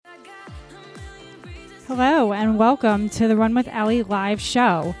Hello, and welcome to the Run with Allie live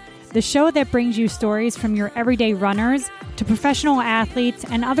show, the show that brings you stories from your everyday runners to professional athletes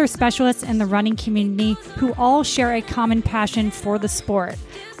and other specialists in the running community who all share a common passion for the sport.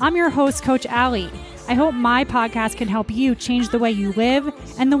 I'm your host, Coach Allie. I hope my podcast can help you change the way you live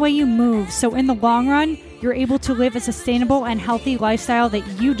and the way you move, so in the long run, you're able to live a sustainable and healthy lifestyle that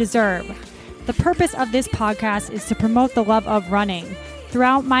you deserve. The purpose of this podcast is to promote the love of running.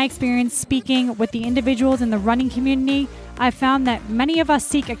 Throughout my experience speaking with the individuals in the running community, I've found that many of us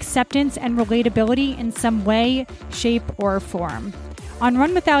seek acceptance and relatability in some way, shape, or form. On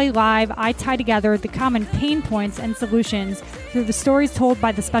Run with Allie Live, I tie together the common pain points and solutions through the stories told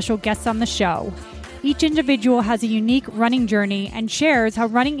by the special guests on the show. Each individual has a unique running journey and shares how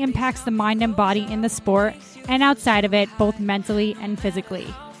running impacts the mind and body in the sport and outside of it, both mentally and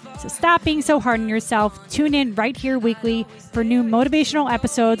physically. So stop being so hard on yourself. Tune in right here weekly for new motivational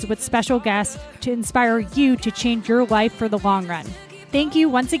episodes with special guests to inspire you to change your life for the long run. Thank you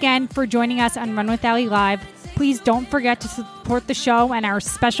once again for joining us on Run with Allie Live. Please don't forget to support the show and our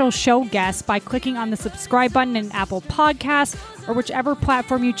special show guests by clicking on the subscribe button in Apple Podcasts or whichever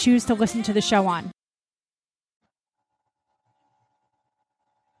platform you choose to listen to the show on.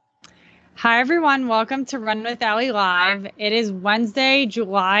 Hi, everyone. Welcome to Run with Allie Live. It is Wednesday,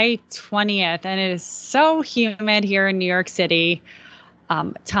 July 20th, and it is so humid here in New York City.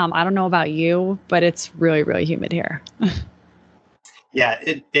 Tom, I don't know about you, but it's really, really humid here. Yeah,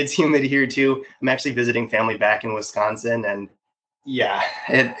 it's humid here too. I'm actually visiting family back in Wisconsin, and yeah,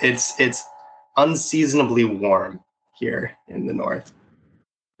 it's unseasonably warm here in the north.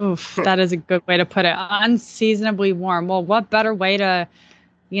 Oof, that is a good way to put it. Unseasonably warm. Well, what better way to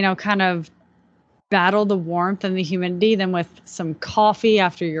kind of battle the warmth and the humidity than with some coffee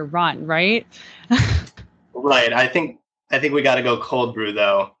after your run, right? Right. I think we got to go cold brew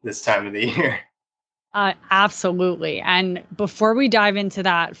though this time of the year. Absolutely. And before we dive into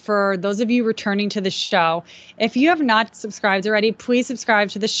that, for those of you returning to the show, if you have not subscribed already, please subscribe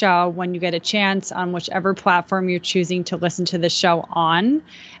to the show when you get a chance on whichever platform you're choosing to listen to the show on.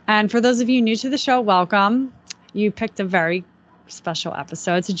 And for those of you new to the show, welcome. You picked a very special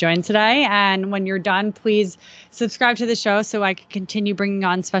episode to join today. And when you're done, please subscribe to the show so I can continue bringing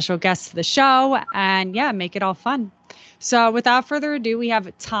on special guests to the show and make it all fun. So without further ado, we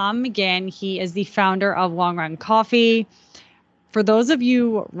have Tom McGinn. He is the founder of Long Run Coffee. For those of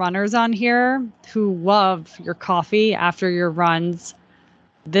you runners on here who love your coffee after your runs,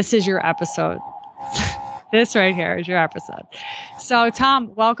 this is your episode. This right here is your episode. So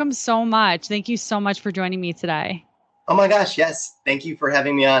Tom, welcome so much. Thank you so much for joining me today. Oh my gosh, yes. Thank you for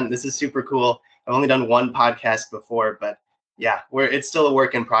having me on. This is super cool. I've only done one podcast before, but yeah, it's still a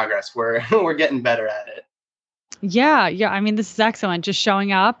work in progress. We're getting better at it. Yeah. I mean, this is excellent. Just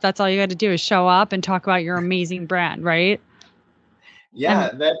showing up. That's all you got to do is show up and talk about your amazing brand, right?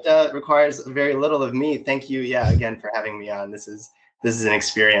 Yeah, that requires very little of me. Thank you. Yeah, again for having me on. This is an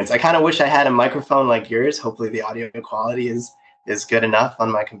experience. I kind of wish I had a microphone like yours. Hopefully the audio quality is good enough on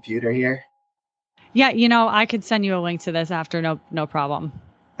my computer here. Yeah, I could send you a link to this after. No problem.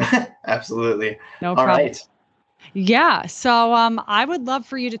 Absolutely. No All problem. Right. Yeah. So I would love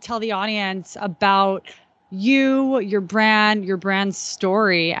for you to tell the audience about you, your brand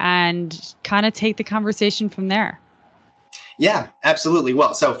story, and kind of take the conversation from there. Yeah, absolutely.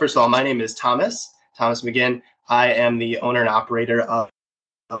 Well, so first of all, my name is Thomas McGinn. I am the owner and operator of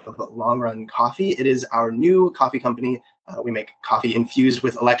Long Run Coffee. It is our new coffee company. We make coffee infused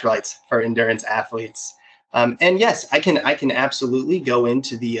with electrolytes for endurance athletes. And yes, I can absolutely go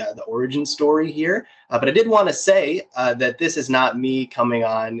into the origin story here. But I did want to say that this is not me coming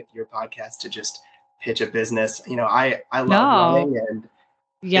on your podcast to just pitch a business. I love running, and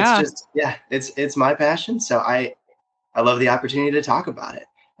it's my passion. So I love the opportunity to talk about it.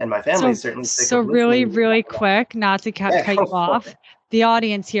 And my family is certainly sick of really, really quick, not to cut you off. The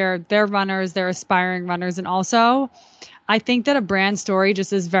audience here, they're runners, they're aspiring runners. And also, I think that a brand story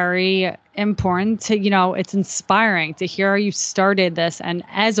just is very important to, it's inspiring to hear you started this and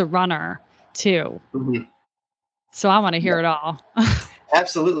as a runner too. Mm-hmm. So I want to hear it all.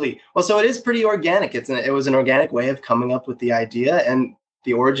 Absolutely. Well, so it is pretty organic. It was an organic way of coming up with the idea. And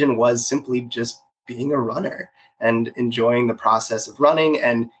the origin was simply just being a runner and enjoying the process of running.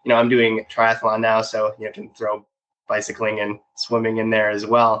 And, I'm doing triathlon now, so you can throw bicycling and swimming in there as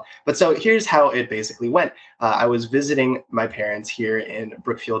well. But so here's how it basically went. I was visiting my parents here in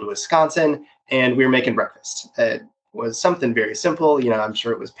Brookfield, Wisconsin, and we were making breakfast. It was something very simple. I'm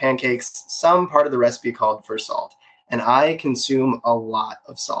sure it was pancakes, some part of the recipe called for salt. And I consume a lot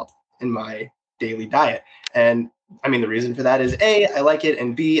of salt in my daily diet. And I mean, the reason for that is A, I like it,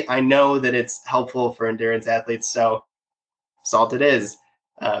 and B, I know that it's helpful for endurance athletes. So salt it is.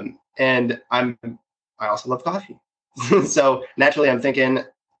 And I also love coffee. So naturally I'm thinking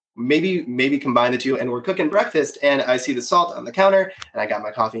maybe combine the two, and we're cooking breakfast and I see the salt on the counter and I got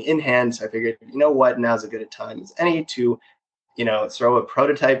my coffee in hand. So I figured, you know what, now's as good a time as any to, throw a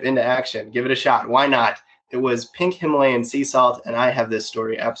prototype into action, give it a shot. Why not? It was pink Himalayan sea salt. And I have this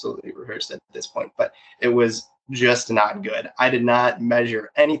story absolutely rehearsed at this point, but it was just not good. I did not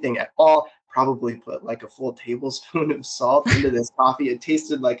measure anything at all. Probably put like a full tablespoon of salt into this coffee. It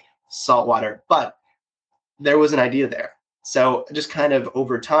tasted like salt water, but there was an idea there. So just kind of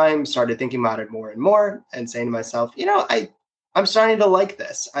over time started thinking about it more and more and saying to myself, I'm starting to like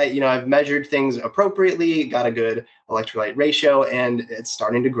this. I've measured things appropriately, got a good electrolyte ratio, and it's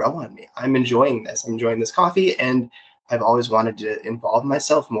starting to grow on me. I'm enjoying this. I'm enjoying this coffee, and I've always wanted to involve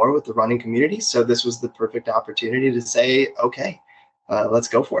myself more with the running community. So this was the perfect opportunity to say, okay, let's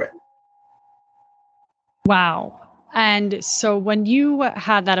go for it. Wow. And so when you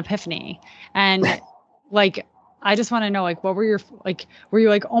had that epiphany and like, I just want to know, like, what were were you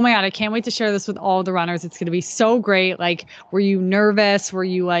like, oh my God, I can't wait to share this with all the runners. It's going to be so great. Like, were you nervous? Were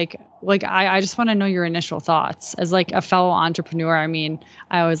you I just want to know your initial thoughts as like a fellow entrepreneur. I mean,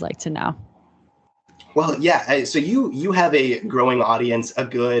 I always like to know. Well, yeah. So you have a growing audience, a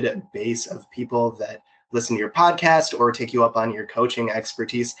good base of people that listen to your podcast or take you up on your coaching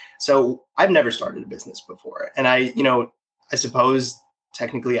expertise. So I've never started a business before. And I suppose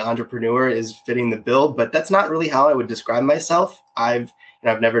technically entrepreneur is fitting the bill, but that's not really how I would describe myself. I've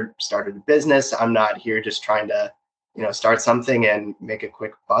never started a business. I'm not here just trying to, start something and make a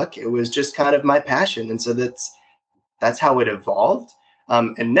quick buck. It was just kind of my passion. And so that's how it evolved.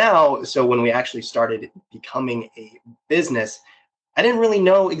 And now, so when we actually started becoming a business, I didn't really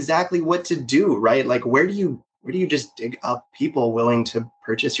know exactly what to do, right? Like, where do you just dig up people willing to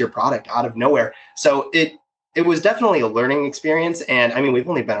purchase your product out of nowhere? So it was definitely a learning experience. And I mean, we've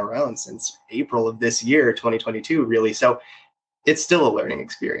only been around since April of this year, 2022, really. So it's still a learning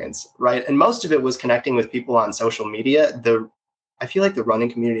experience, right? And most of it was connecting with people on social media. I feel like the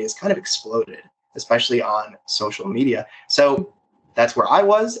running community has kind of exploded, especially on social media. So that's where I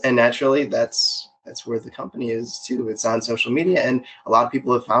was. And naturally, that's where the company is too. It's on social media, and a lot of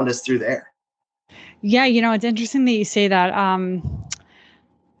people have found us through there. Yeah, it's interesting that you say that.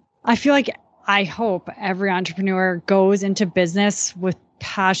 I feel like I hope every entrepreneur goes into business with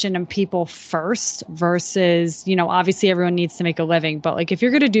passion and people first versus, obviously everyone needs to make a living, but like if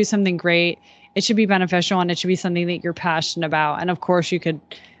you're going to do something great, it should be beneficial and it should be something that you're passionate about. And of course you could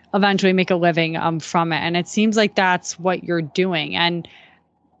eventually make a living from it. And it seems like that's what you're doing. And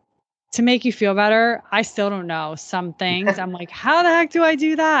to make you feel better, I still don't know some things. I'm like, how the heck do I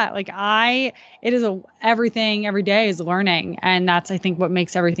do that? Like everything every day is learning. And that's, I think, what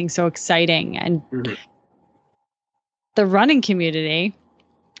makes everything so exciting. And the running community,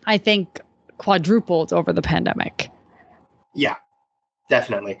 I think, quadrupled over the pandemic. Yeah,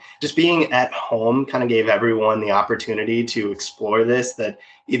 definitely. Just being at home kind of gave everyone the opportunity to explore this that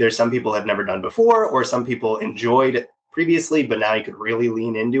either some people have never done before or some people enjoyed previously, but now you could really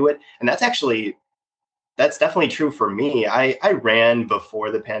lean into it. And that's definitely true for me. I ran before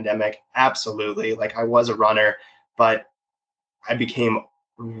the pandemic. Absolutely. Like I was a runner, but I became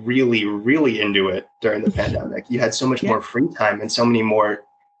really, really into it during the pandemic. You had so much more free time and so many more,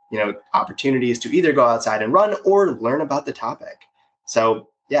 opportunities to either go outside and run or learn about the topic. So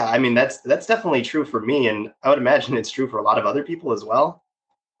yeah, I mean, that's definitely true for me. And I would imagine it's true for a lot of other people as well.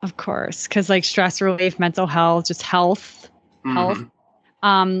 Of course, because like stress relief, mental health, just health.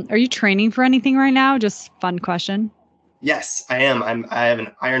 Are you training for anything right now? Just fun question. Yes, I am. I have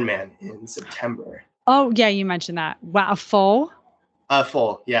an Ironman in September. Oh yeah, you mentioned that. Wow, full?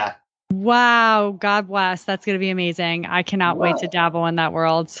 Full, yeah. Wow, God bless. That's going to be amazing. I cannot wait to dabble in that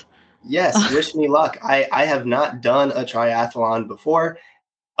world. Yes, wish me luck. I have not done a triathlon before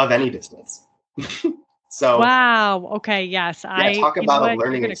of any distance. So wow. Okay. Yes. Yeah, talk about a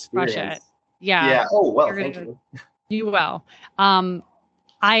learning experience. Yeah. Yeah. Oh, well, thank you. You will.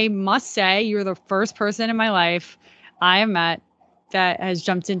 I must say you're the first person in my life I have met that has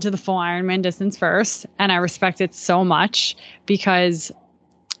jumped into the full Ironman distance first. And I respect it so much because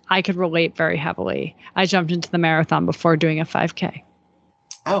I could relate very heavily. I jumped into the marathon before doing a 5K.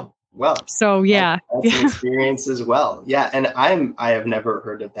 Oh, well. So yeah. That's an experience as well. Yeah. And I have never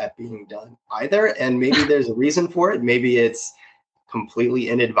heard of that being done either. And maybe there's a reason for it. Maybe it's completely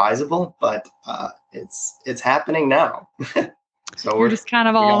inadvisable, but it's happening now. So you're just kind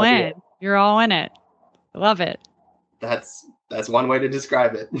of all in. You're all in it. I love it. That's one way to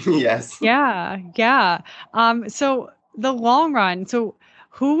describe it. Yes. Yeah, yeah. So the long run. So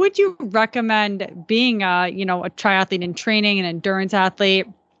who would you recommend being a triathlete in training, an endurance athlete?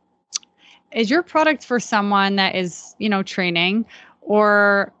 Is your product for someone that is, training,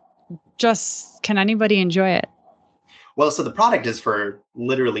 or just can anybody enjoy it? Well, so the product is for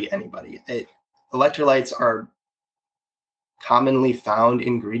literally anybody. Electrolytes are commonly found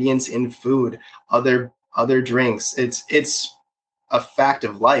ingredients in food, other drinks. It's a fact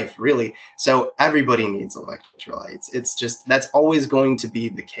of life, really. So everybody needs electrolytes. It's just that's always going to be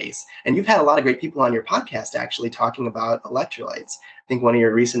the case. And you've had a lot of great people on your podcast actually talking about electrolytes. I think one of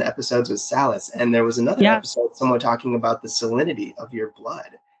your recent episodes was Salis, and there was another Yeah. episode, someone talking about the salinity of your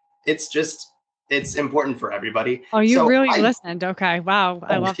blood. It's important for everybody. Oh, you So really listened. Okay. Wow.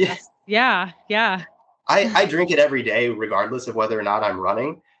 I love yeah, this. Yeah. Yeah. I drink it every day, regardless of whether or not I'm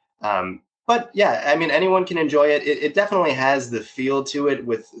running. But yeah, I mean, anyone can enjoy it. It definitely has the feel to it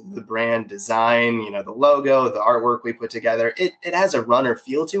with the brand design, the logo, the artwork we put together. It has a runner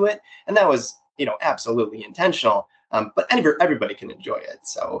feel to it. And that was, absolutely intentional. But everybody can enjoy it.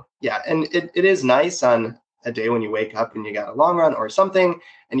 So yeah, and it is nice on a day when you wake up and you got a long run or something,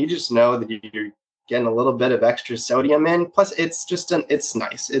 and you just know that you're getting a little bit of extra sodium in. Plus, it's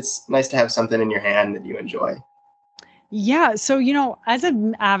nice. It's nice to have something in your hand that you enjoy. Yeah. So, as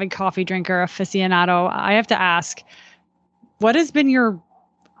an avid coffee drinker, aficionado, I have to ask, what has been your,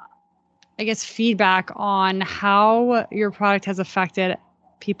 I guess, feedback on how your product has affected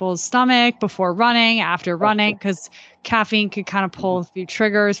people's stomach before running, after running? Because caffeine could kind of pull a few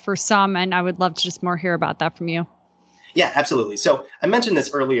triggers for some. And I would love to just more hear about that from you. Yeah, absolutely. So I mentioned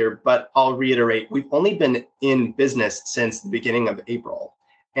this earlier, but I'll reiterate. We've only been in business since the beginning of April.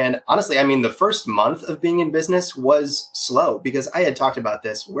 And honestly, I mean, the first month of being in business was slow because I had talked about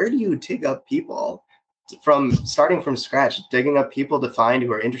this. Where do you dig up people from starting from scratch, digging up people to find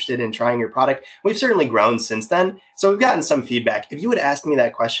who are interested in trying your product? We've certainly grown since then. So we've gotten some feedback. If you had asked me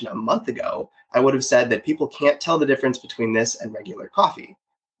that question a month ago, I would have said that people can't tell the difference between this and regular coffee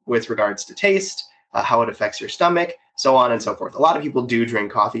with regards to taste, how it affects your stomach, so on and so forth. A lot of people do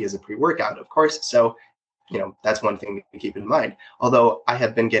drink coffee as a pre-workout, of course. So that's one thing to keep in mind. Although I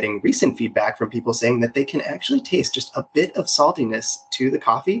have been getting recent feedback from people saying that they can actually taste just a bit of saltiness to the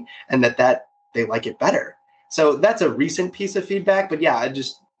coffee and that they like it better. So that's a recent piece of feedback. But yeah,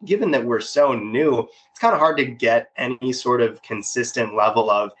 just given that we're so new, it's kind of hard to get any sort of consistent level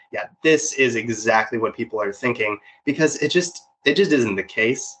of, yeah, this is exactly what people are thinking, because it just isn't the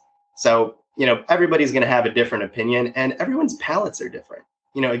case. So, everybody's going to have a different opinion and everyone's palates are different.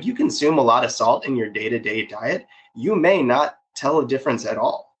 If you consume a lot of salt in your day-to-day diet, you may not tell a difference at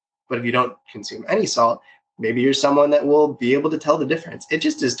all. But if you don't consume any salt, maybe you're someone that will be able to tell the difference. It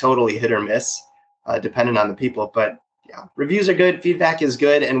just is totally hit or miss, depending on the people. But yeah, reviews are good, feedback is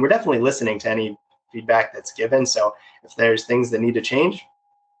good, and we're definitely listening to any feedback that's given. So if there's things that need to change,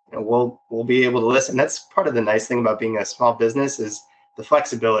 we'll be able to listen. That's part of the nice thing about being a small business is the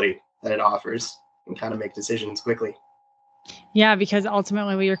flexibility that it offers and kind of make decisions quickly. Yeah, because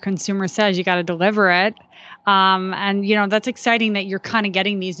ultimately what your consumer says, you got to deliver it. And that's exciting that you're kind of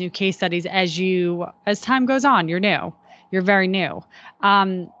getting these new case studies as time goes on. You're very new.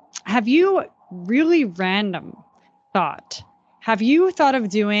 Have you really random thought? Have you thought of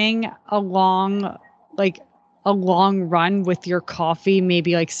doing a long run with your coffee,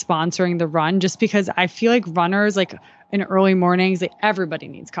 maybe like sponsoring the run, just because I feel like runners, like in early mornings, everybody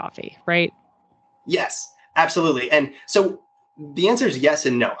needs coffee, right? Yes, absolutely. And so the answer is yes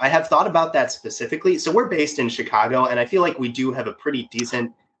and no. I have thought about that specifically. So we're based in Chicago, and I feel like we do have a pretty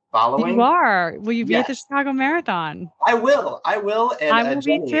decent following. You are. Will you be at the Chicago Marathon? I will. And I will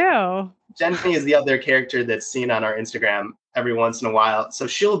be too. Jenny is the other character that's seen on our Instagram every once in a while. So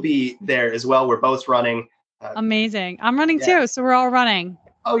she'll be there as well. We're both running. Amazing. I'm running too. So we're all running.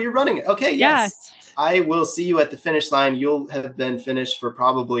 Oh, you're running. Okay. Yes. I will see you at the finish line. You'll have been finished for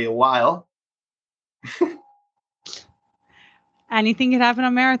probably a while. Anything could happen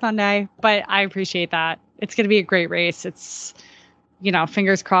on marathon day, but I appreciate that. It's going to be a great race. It's,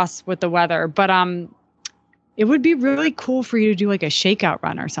 fingers crossed with the weather, but it would be really cool for you to do like a shakeout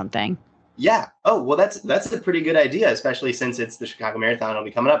run or something. Yeah. Oh, well, that's a pretty good idea, especially since it's the Chicago Marathon. It'll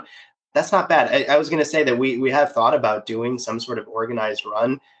be coming up. That's not bad. I was going to say that we have thought about doing some sort of organized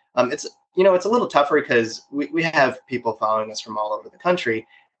run. It's a little tougher because we have people following us from all over the country,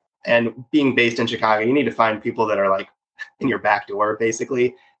 and being based in Chicago, you need to find people that are like in your back door,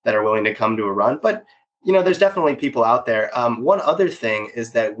 basically, that are willing to come to a run. But, there's definitely people out there. One other thing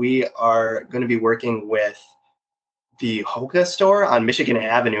is that we are going to be working with the Hoka store on Michigan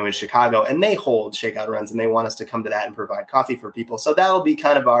Avenue in Chicago, and they hold shakeout runs, and they want us to come to that and provide coffee for people. So that'll be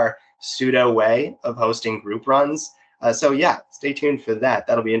kind of our pseudo way of hosting group runs. So yeah, stay tuned for that.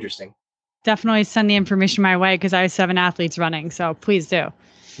 That'll be interesting. Definitely send the information my way because I have 7 athletes running. So please do.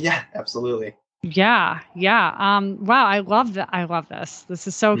 Yeah, absolutely. Yeah. Wow. I love that. I love this. This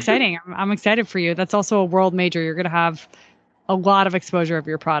is so exciting. I'm excited for you. That's also a world major. You're going to have a lot of exposure of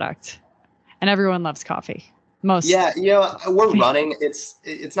your product, and everyone loves coffee. Yeah, we're running.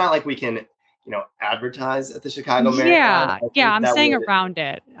 It's not like we can, advertise at the Chicago Marathon. Yeah. I'm saying around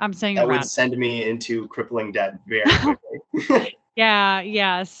it. That would send me into crippling debt very quickly. Yeah.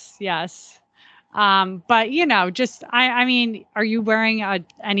 Yes. But I mean, are you wearing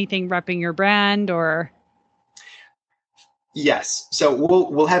anything repping your brand or? Yes. So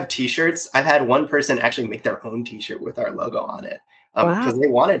we'll have T-shirts. I've had one person actually make their own T-shirt with our logo on it because they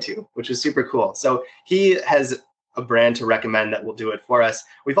wanted to, which is super cool. So he has a brand to recommend that will do it for us.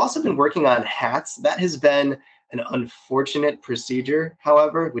 We've also been working on hats. That has been an unfortunate procedure,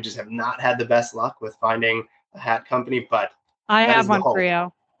 however. We just have not had the best luck with finding a hat company, but I have one for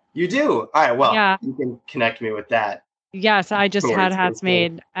you. You do? All right. Well, You can connect me with that. Yes, I just had hats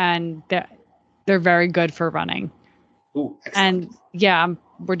made, and they're very good for running. Ooh, excellent. And yeah,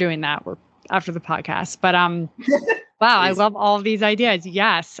 we're doing that. We're after the podcast, but wow, I love all of these ideas.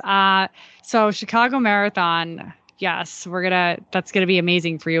 Yes. So Chicago Marathon. Yes, that's gonna be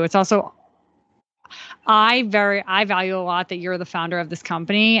amazing for you. It's also, I value a lot that you're the founder of this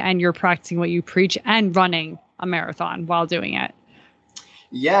company and you're practicing what you preach and running a marathon while doing it.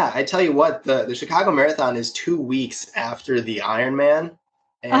 Yeah, I tell you what, the Chicago Marathon is 2 weeks after the Ironman.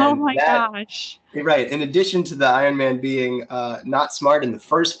 And oh my gosh. Right. In addition to the Ironman being not smart in the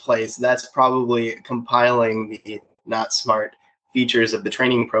first place, that's probably compiling the not smart features of the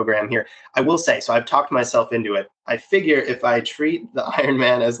training program here. I will say, so I've talked myself into it. I figure if I treat the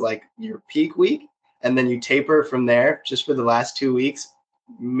Ironman as like your peak week and then you taper from there just for the last 2 weeks,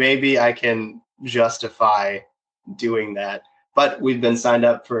 maybe I can justify doing that. But we've been signed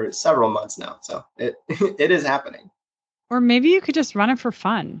up for several months now, so it is happening. Or maybe you could just run it for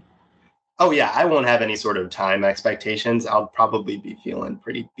fun. Oh yeah, I won't have any sort of time expectations. I'll probably be feeling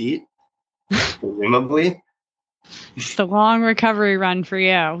pretty beat, presumably. It's the long recovery run for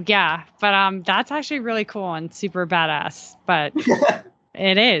you. Yeah, but that's actually really cool and super badass. But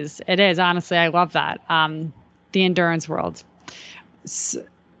it is. Honestly, I love that. The endurance world. So,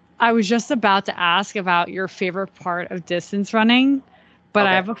 I was just about to ask about your favorite part of distance running, but okay.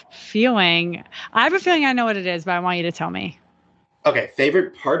 I have a feeling I know what it is, but I want you to tell me. Okay,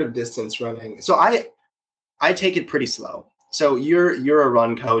 favorite part of distance running. So I take it pretty slow. So you're a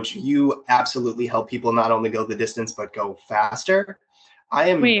run coach. You absolutely help people not only go the distance but go faster. I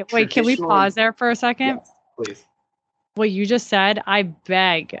am. Wait. Can we pause there for a second? Yes, please. What you just said, I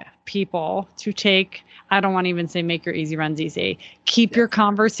beg people to take. I don't want to even say make your easy runs easy. Keep your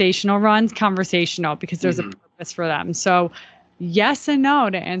conversational runs conversational because there's a purpose for them. So yes and no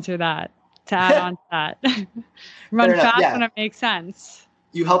to answer that. To add on to that, run fast when it makes sense.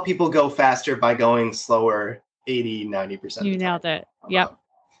 You help people go faster by going slower 80-90%. You nailed it. Yep.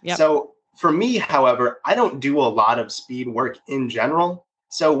 So for me, however, I don't do a lot of speed work in general.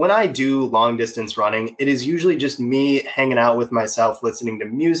 So when I do long distance running, it is usually just me hanging out with myself, listening to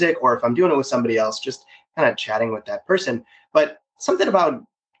music, or if I'm doing it with somebody else, just kind of chatting with that person. But something about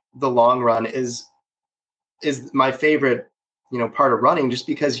the long run is my favorite, part of running, just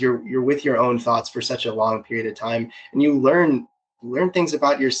because you're with your own thoughts for such a long period of time, and you learn things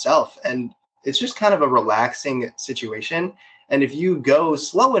about yourself, and it's just kind of a relaxing situation. And if you go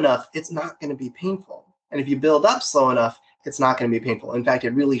slow enough, it's not going to be painful. And if you build up slow enough, it's not going to be painful. In fact, it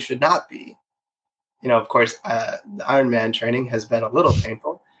really should not be. Of course, the Ironman training has been a little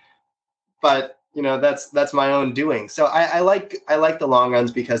painful, but that's my own doing. So I like the long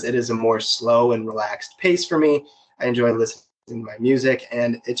runs because it is a more slow and relaxed pace for me. I enjoy listening to my music,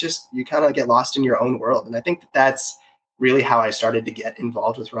 and it just, you kind of get lost in your own world. And I think that's really how I started to get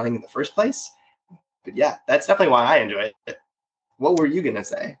involved with running in the first place. But yeah, that's definitely why I enjoy it. What were you going to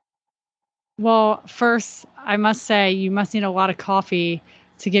say? Well, first, I must say you must need a lot of coffee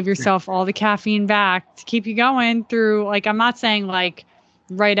to give yourself all the caffeine back to keep you going through, I'm not saying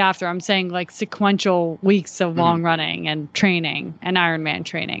right after, I'm saying sequential weeks of long running and training and Ironman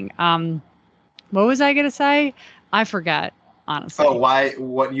training. What was I going to say? I forget, honestly. Oh,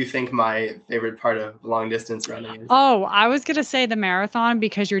 what you think my favorite part of long distance running is? Oh, I was going to say the marathon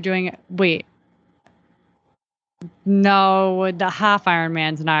because you're doing, no, the half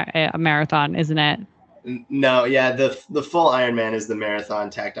Ironman's not a marathon, isn't it? No, yeah, the full Ironman is the marathon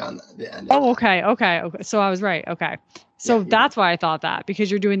tacked on the end. Oh, okay. So I was right. Okay. So Yeah, that's why I thought that,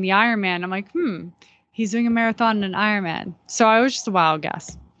 because you're doing the Ironman. I'm like, he's doing a marathon and an Ironman. So I was just a wild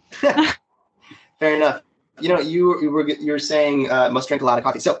guess. fair enough. You were saying must drink a lot of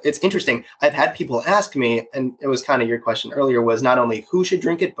coffee. So it's interesting. I've had people ask me, and it was kind of your question earlier, was not only who should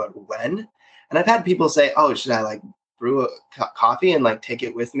drink it, but when. And I've had people say, "Oh, should I like brew a coffee and like take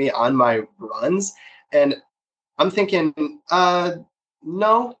it with me on my runs?" And I'm thinking,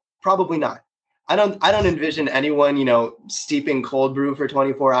 no, probably not. I don't envision anyone, steeping cold brew for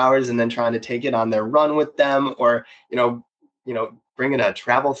 24 hours and then trying to take it on their run with them, or, bringing a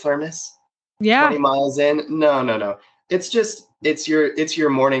travel thermos Yeah. 20 miles in. No, no, no. It's your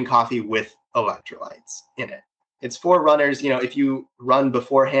morning coffee with electrolytes in it. It's for runners. If you run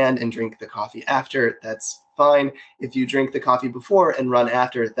beforehand and drink the coffee after, that's fine. If you drink the coffee before and run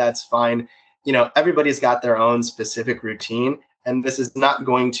after, that's fine. Everybody's got their own specific routine, and this is not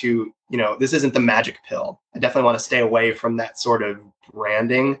going to, this isn't the magic pill. I definitely want to stay away from that sort of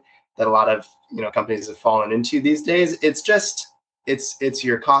branding that a lot of, companies have fallen into these days. It's just, it's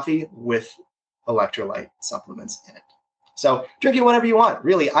your coffee with electrolyte supplements in it. So drink it whenever you want.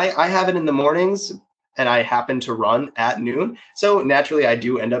 Really, I have it in the mornings, and I happen to run at noon. So naturally, I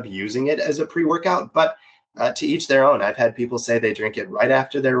do end up using it as a pre-workout, but to each their own. I've had people say they drink it right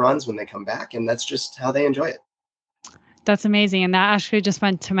after their runs when they come back, and that's just how they enjoy it. That's amazing. And that actually just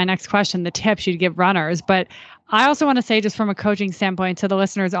went to my next question, the tips you'd give runners. But I also want to say, just from a coaching standpoint to the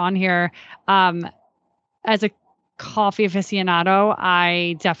listeners on here, as a coffee aficionado,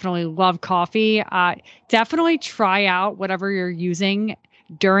 I definitely love coffee. Definitely try out whatever you're using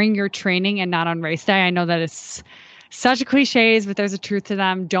during your training and not on race day. I know that it's such a cliches, but there's a truth to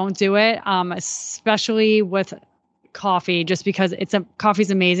them. Don't do it, especially with coffee, just because coffee's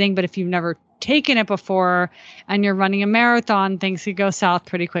amazing. But if you've never taken it before and you're running a marathon, things could go south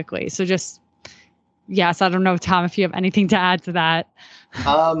pretty quickly. So yes, I don't know, Tom, if you have anything to add to that.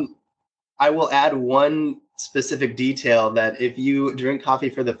 I will add one specific detail, that if you drink coffee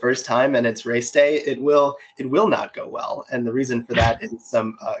for the first time and it's race day, it will not go well. And the reason for that is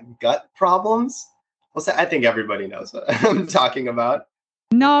some gut problems. I think everybody knows what I'm talking about.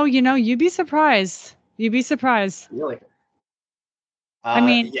 No, you'd be surprised. You'd be surprised. Really? I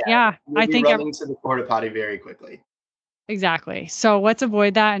mean, yeah, I think running to the porta potty very quickly. Exactly. So let's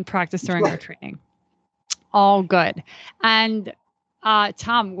avoid that and practice during our training. All good. And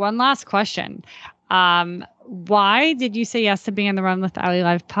Tom, one last question. Why did you say yes to being on the Run with Ali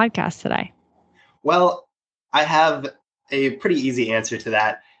Live podcast today? Well, I have a pretty easy answer to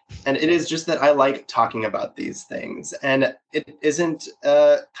that. And it is just that I like talking about these things. And it isn't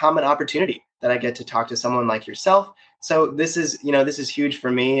a common opportunity that I get to talk to someone like yourself. So this is huge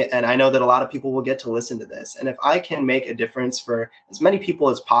for me. And I know that a lot of people will get to listen to this. And if I can make a difference for as many people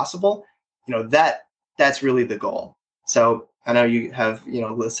as possible, that's really the goal. So I know you have,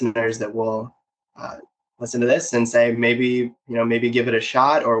 listeners that will listen to this and say, maybe give it a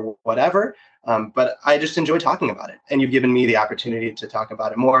shot or whatever. But I just enjoy talking about it. And you've given me the opportunity to talk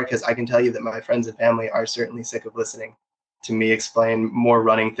about it more, because I can tell you that my friends and family are certainly sick of listening to me explain more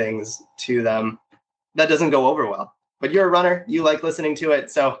running things to them. That doesn't go over well. But you're a runner. You like listening to it.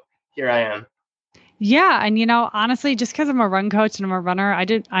 So here I am. Yeah. And, honestly, just because I'm a run coach and I'm a runner,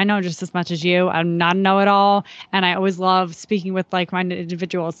 I know just as much as you. I'm not a know-it-all. And I always love speaking with like-minded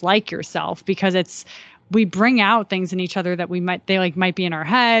individuals like yourself, because we bring out things in each other that might be in our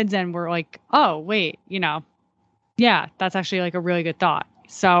heads, and we're like, oh, wait, yeah, that's actually like a really good thought.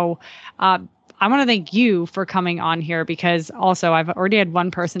 So I want to thank you for coming on here, because also I've already had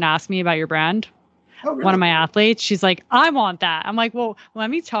one person ask me about your brand. Oh, really? One of my athletes, she's like, I want that. I'm like, well,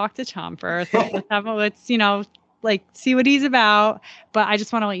 let me talk to Tom first. Let's see what he's about. But I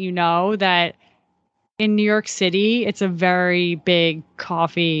just want to let you know that in New York City, it's a very big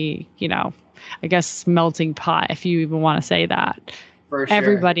coffee, I guess, melting pot, if you even want to say that. For sure.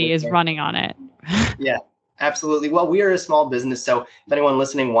 Everybody is running on it. Yeah, absolutely. Well, we are a small business, so if anyone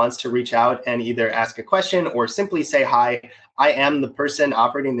listening wants to reach out and either ask a question or simply say hi, I am the person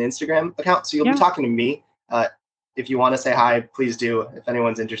operating the Instagram account, so you'll be talking to me. If you want to say hi, please do. If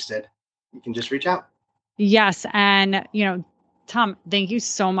anyone's interested, you can just reach out. Yes, and Tom, thank you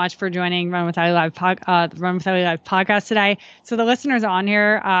so much for joining Run with Ali Live podcast today. So the listeners on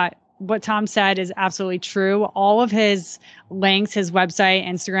here, what Tom said is absolutely true. All of his links, his website,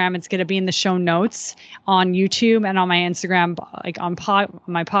 Instagram, it's going to be in the show notes on YouTube and on my Instagram, like on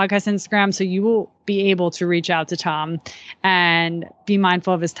my podcast Instagram. So you will be able to reach out to Tom and be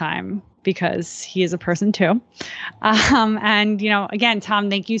mindful of his time. because he is a person too. And, again, Tom,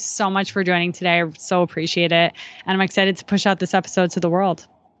 thank you so much for joining today. I so appreciate it. And I'm excited to push out this episode to the world.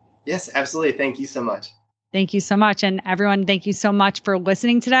 Yes, absolutely. Thank you so much. Thank you so much. And everyone, thank you so much for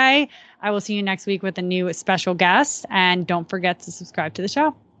listening today. I will see you next week with a new special guest. And don't forget to subscribe to the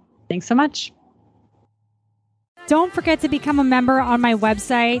show. Thanks so much. Don't forget to become a member on my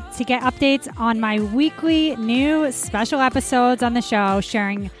website to get updates on my weekly new special episodes on the show,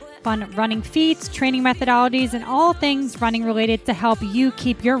 sharing fun running feats, training methodologies, and all things running related to help you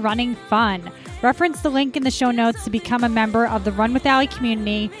keep your running fun. Reference the link in the show notes to become a member of the Run with Allie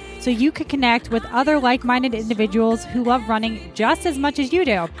community so you can connect with other like-minded individuals who love running just as much as you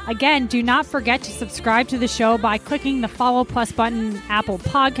do. Again, do not forget to subscribe to the show by clicking the follow plus button in Apple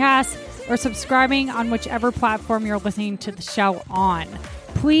Podcasts or subscribing on whichever platform you're listening to the show on.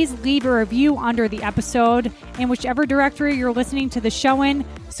 Please leave a review under the episode in whichever directory you're listening to the show in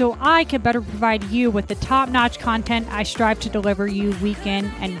so I can better provide you with the top-notch content I strive to deliver you week in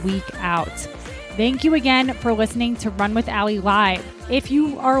and week out. Thank you again for listening to Run with Allie Live. If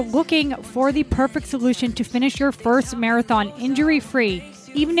you are looking for the perfect solution to finish your first marathon injury-free,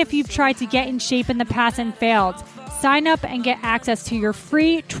 even if you've tried to get in shape in the past and failed, sign up and get access to your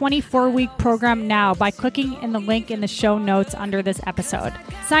free 24-week program now by clicking in the link in the show notes under this episode.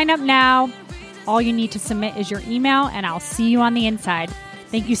 Sign up now. All you need to submit is your email, and I'll see you on the inside.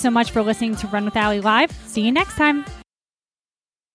 Thank you so much for listening to Run with Allie Live. See you next time.